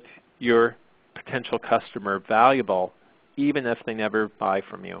with your potential customer valuable, even if they never buy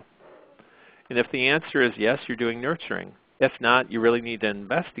from you? And if the answer is yes, you're doing nurturing. If not, you really need to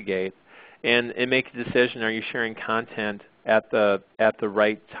investigate and make a decision. Are you sharing content at the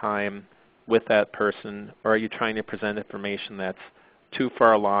right time with that person, or are you trying to present information that's too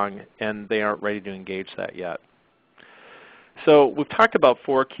far along and they aren't ready to engage that yet? So we've talked about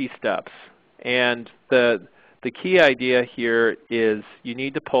 4 key steps, and the key idea here is you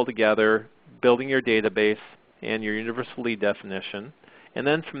need to pull together building your database and your universal lead definition, and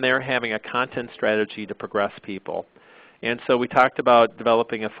then from there having a content strategy to progress people. And so we talked about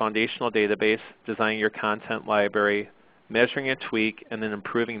developing a foundational database, designing your content library, measuring a tweak, and then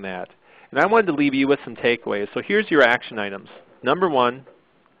improving that. And I wanted to leave you with some takeaways. So here's your action items. Number 1,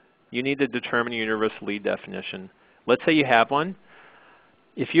 you need to determine your universal lead definition. Let's say you have one.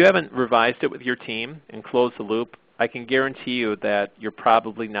 If you haven't revised it with your team and closed the loop, I can guarantee you that you're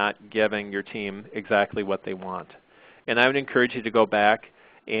probably not giving your team exactly what they want. And I would encourage you to go back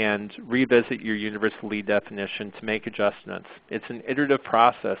and revisit your universal lead definition to make adjustments. It's an iterative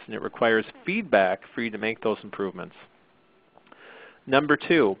process, and it requires feedback for you to make those improvements. Number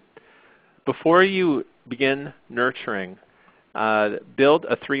 2, before you begin nurturing, build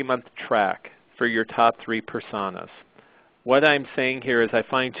a 3-month track for your top 3 personas. What I'm saying here is I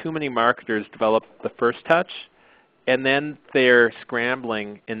find too many marketers develop the first touch, and then they're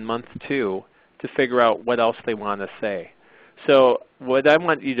scrambling in month 2 to figure out what else they want to say. So what I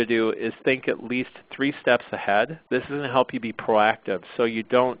want you to do is think at least 3 steps ahead. This is going to help you be proactive so you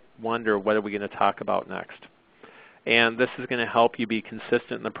don't wonder what are we going to talk about next. And this is going to help you be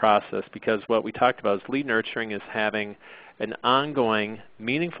consistent in the process, because what we talked about is lead nurturing is having an ongoing,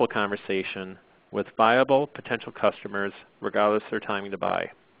 meaningful conversation with viable potential customers regardless of their timing to buy.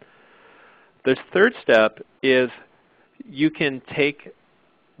 The third step is you can take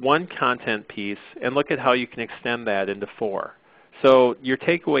one content piece and look at how you can extend that into 4. So your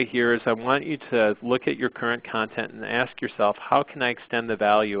takeaway here is I want you to look at your current content and ask yourself, how can I extend the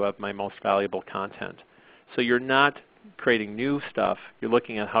value of my most valuable content? So you're not creating new stuff. You're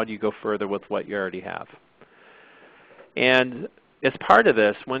looking at how do you go further with what you already have. And as part of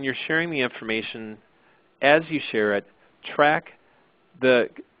this, when you're sharing the information, as you share it, track the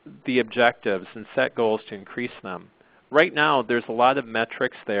objectives and set goals to increase them. Right now, there's a lot of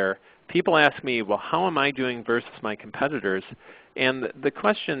metrics there. People ask me, well, how am I doing versus my competitors? And the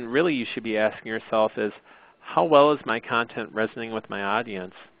question really you should be asking yourself is, how well is my content resonating with my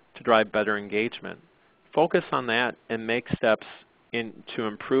audience to drive better engagement? Focus on that and make steps to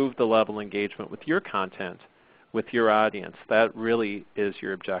improve the level of engagement with your content, with your audience. That really is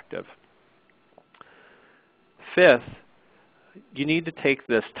your objective. Fifth, you need to take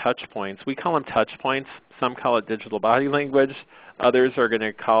this touch points. We call them touch points. Some call it digital body language. Others are going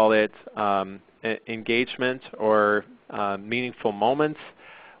to call it engagement or meaningful moments.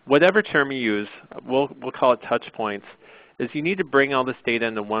 Whatever term you use, we'll call it touch points, is you need to bring all this data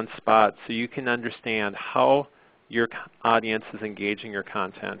into one spot so you can understand how your audience is engaging your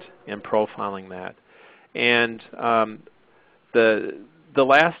content and profiling that. And the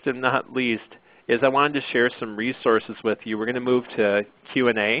last and not least is I wanted to share some resources with you. We're going to move to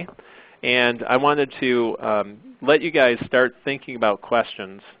Q&A, and I wanted to let you guys start thinking about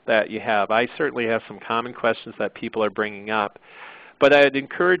questions that you have. I certainly have some common questions that people are bringing up, but I'd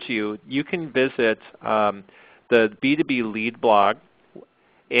encourage you, you can visit the B2B Lead blog,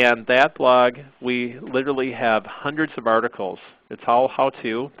 and that blog, we literally have hundreds of articles. It's all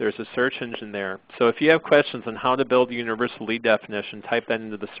how-to. There's a search engine there. So if you have questions on how to build a universal lead definition, type that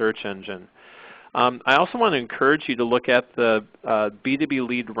into the search engine. I also want to encourage you to look at the B2B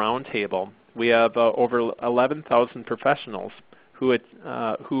Lead Roundtable. We have over 11,000 professionals who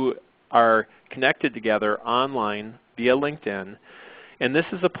are connected together online via LinkedIn. And this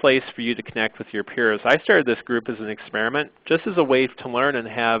is a place for you to connect with your peers. I started this group as an experiment, just as a way to learn and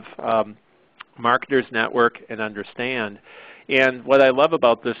have marketers network and understand. And what I love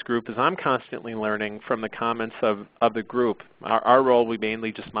about this group is I'm constantly learning from the comments of the group. Our role, we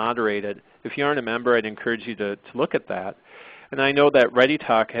mainly just moderate it. If you aren't a member, I'd encourage you to look at that. And I know that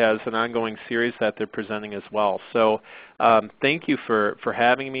ReadyTalk has an ongoing series that they're presenting as well. So thank you for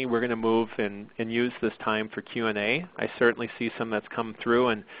having me. We're going to move and use this time for Q&A. I certainly see some that's come through.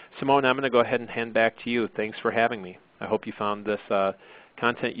 And Simone, I'm going to go ahead and hand back to you. Thanks for having me. I hope you found this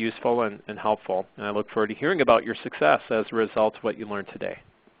content useful and helpful. And I look forward to hearing about your success as a result of what you learned today.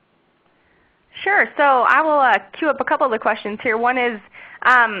 Sure. So I will queue up a couple of the questions here. One is,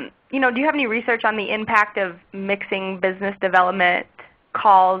 do you have any research on the impact of mixing business development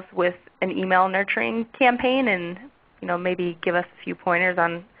calls with an email nurturing campaign? And maybe give us a few pointers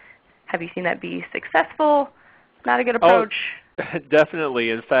on, have you seen that be successful, not a good approach? Oh,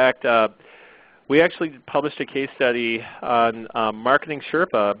 definitely. In fact, we actually published a case study on Marketing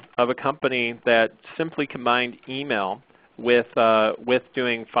Sherpa of a company that simply combined email with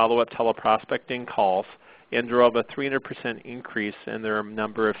doing follow-up teleprospecting calls and drove a 300% increase in their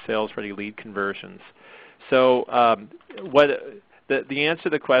number of sales-ready lead conversions. So the answer to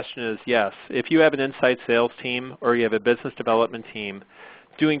the question is yes. If you have an inside sales team or you have a business development team,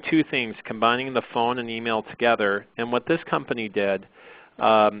 doing two things, combining the phone and email together. And what this company did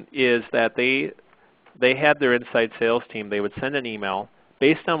is that they had their inside sales team. They would send an email.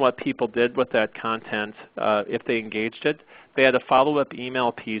 Based on what people did with that content, if they engaged it, they had a follow-up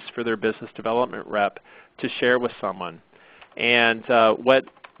email piece for their business development rep to share with someone. And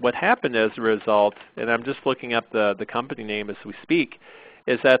what happened as a result, and I'm just looking up the company name as we speak,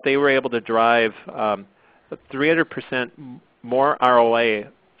 is that they were able to drive 300% more ROI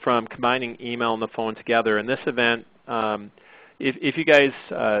from combining email and the phone together. In this event, if you guys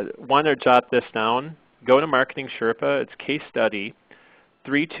want to jot this down, go to Marketing Sherpa. It's case study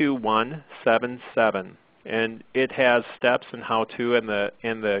 32177. And it has steps and how-to and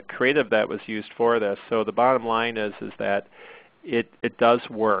the creative that was used for this. So the bottom line is that it does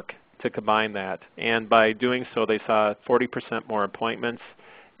work to combine that. And by doing so, they saw 40% more appointments,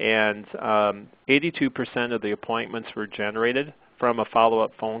 and 82% of the appointments were generated from a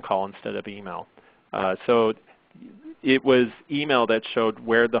follow-up phone call instead of email. So it was email that showed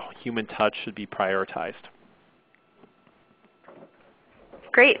where the human touch should be prioritized.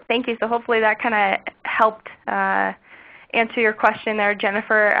 Great, thank you. So hopefully that kind of helped answer your question there,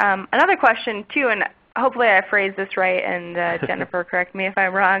 Jennifer. Another question too, and hopefully I phrased this right, and Jennifer, correct me if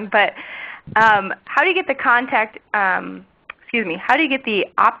I'm wrong. But how do you get the contact? How do you get the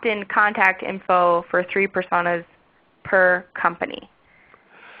opt-in contact info for 3 personas per company?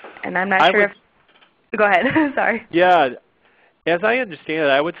 And I'm not sure if. Go ahead. Sorry. Yeah, as I understand it,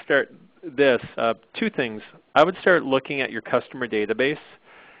 I would start this. Two things. I would start looking at your customer database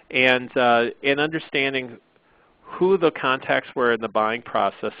and understanding who the contacts were in the buying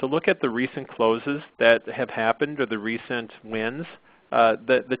process. So look at the recent closes that have happened or the recent wins,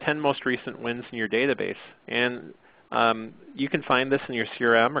 the 10 most recent wins in your database. And you can find this in your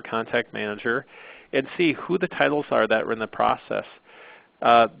CRM or Contact Manager and see who the titles are that were in the process.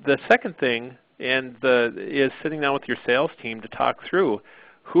 The second thing is sitting down with your sales team to talk through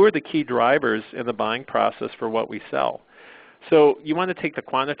who are the key drivers in the buying process for what we sell. So you want to take the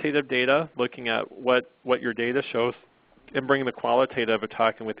quantitative data, looking at what your data shows, and bring the qualitative of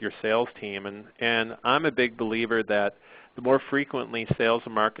talking with your sales team. And I'm a big believer that the more frequently sales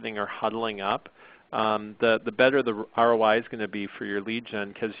and marketing are huddling up, the better the ROI is going to be for your lead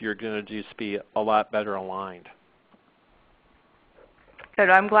gen, because you're going to just be a lot better aligned. Good.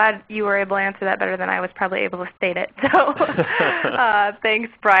 I'm glad you were able to answer that better than I was probably able to state it. So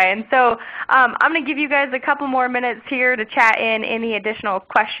thanks, Brian. So I'm going to give you guys a couple more minutes here to chat in any additional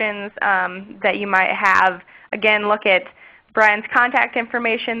questions that you might have. Again, look at Brian's contact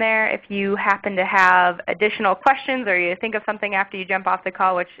information there. If you happen to have additional questions or you think of something after you jump off the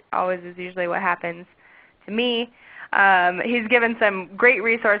call, which always is usually what happens to me, he's given some great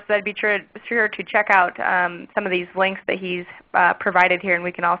resources. I'd be sure to check out some of these links that he's provided here, and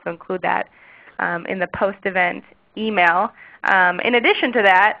we can also include that in the post-event email. In addition to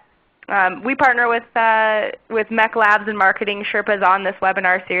that, we partner with MEC Labs and Marketing Sherpas on this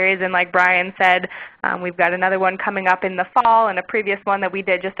webinar series, and like Brian said, we've got another one coming up in the fall and a previous one that we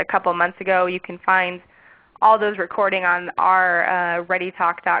did just a couple months ago. You can find all those recording on our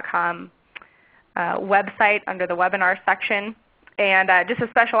ReadyTalk.com website under the webinar section. And just a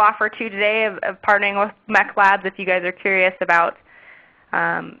special offer too today of partnering with MEC Labs if you guys are curious about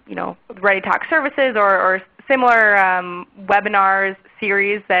ReadyTalk services or similar webinars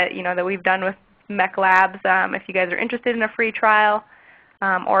series that that we've done with MEC Labs. If you guys are interested in a free trial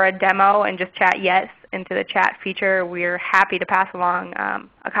or a demo and just chat yes into the chat feature, we're happy to pass along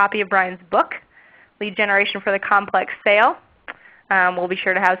a copy of Brian's book, Lead Generation for the Complex Sale. We'll be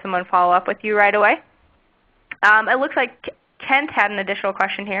sure to have someone follow up with you right away. It looks like Kent had an additional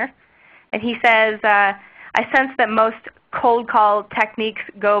question here, and he says, I sense that most cold call techniques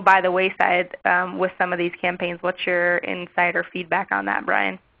go by the wayside with some of these campaigns. What's your insight or feedback on that,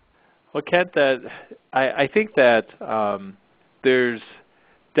 Brian? Well, Kent, I think that there's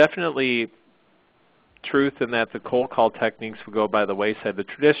definitely truth in that the cold call techniques will go by the wayside, the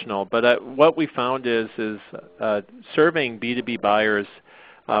traditional. But what we found is surveying B2B buyers.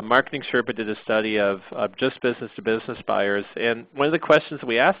 Marketing Sherpa did a study of just business-to-business buyers, and one of the questions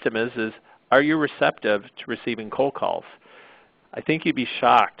we asked him is, are you receptive to receiving cold calls? I think you'd be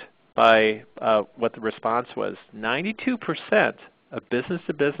shocked by what the response was. 92% of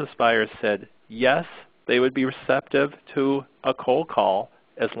business-to-business buyers said yes, they would be receptive to a cold call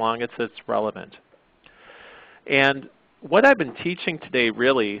as long as it's relevant. And what I've been teaching today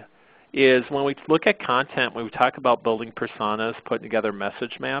really is when we look at content, when we talk about building personas, putting together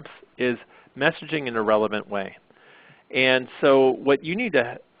message maps, is messaging in a relevant way. And so what you need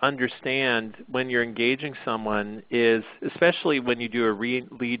to understand when you're engaging someone is, especially when you do a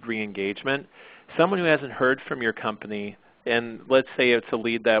lead re-engagement, someone who hasn't heard from your company, and let's say it's a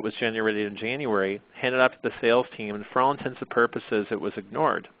lead that was generated in January, hand it off to the sales team, and for all intents and purposes it was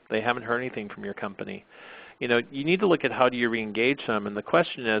ignored. They haven't heard anything from your company. You need to look at how do you re-engage them, and the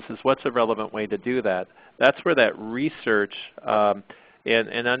question is what's a relevant way to do that? That's where that research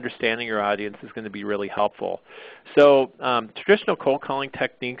and understanding your audience is going to be really helpful. So traditional cold calling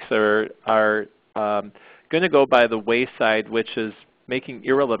techniques are going to go by the wayside, which is making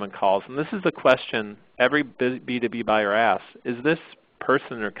irrelevant calls. And this is the question every B2B buyer asks: is this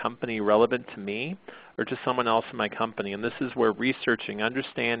person or company relevant to me or to someone else in my company? And this is where researching,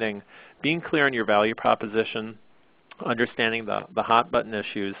 understanding, being clear on your value proposition, understanding the hot button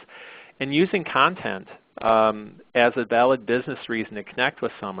issues, and using content as a valid business reason to connect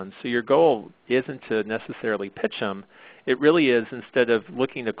with someone. So your goal isn't to necessarily pitch them. It really is, instead of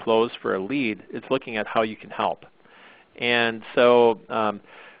looking to close for a lead, it's looking at how you can help. And so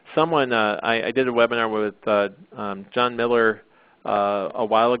I did a webinar with John Miller a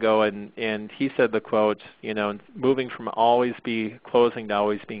while ago, and he said the quote, moving from always be closing to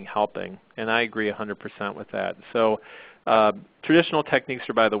always being helping. And I agree 100% with that. So traditional techniques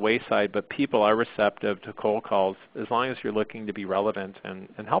are by the wayside, but people are receptive to cold calls as long as you're looking to be relevant and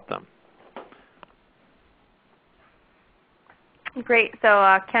help them. Great.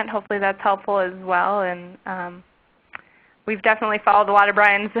 So Kent, hopefully that's helpful as well. And we've definitely followed a lot of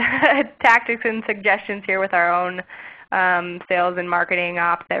Brian's tactics and suggestions here with our own sales and marketing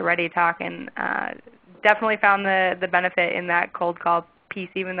ops at ReadyTalk, and definitely found the benefit in that cold call piece,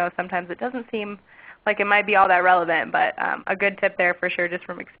 even though sometimes it doesn't seem like it might be all that relevant, but a good tip there for sure just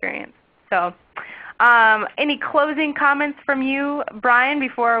from experience. So any closing comments from you, Brian,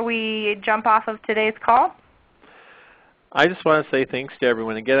 before we jump off of today's call? I just want to say thanks to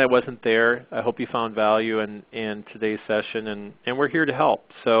everyone. Again, I wasn't there. I hope you found value in today's session, and we're here to help.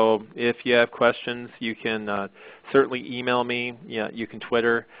 So if you have questions, you can certainly email me. Yeah, you can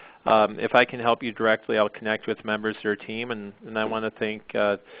Twitter. If I can help you directly, I'll connect with members of your team. And I want to thank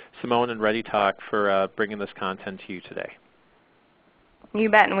Simone and ReadyTalk for bringing this content to you today. You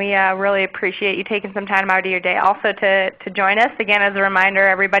bet, and we really appreciate you taking some time out of your day also to join us. Again, as a reminder,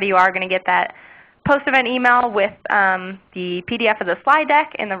 everybody, you are going to get that post-event email with the PDF of the slide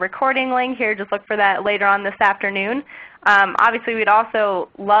deck and the recording link here. Just look for that later on this afternoon. Obviously, we'd also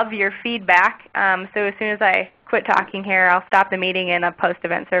love your feedback. So as soon as I quit talking here, I'll stop the meeting and a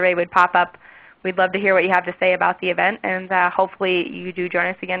post-event survey would pop up. We'd love to hear what you have to say about the event, and hopefully you do join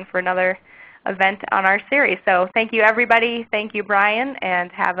us again for another event on our series. So thank you, everybody. Thank you, Brian,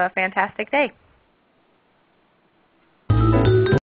 and have a fantastic day.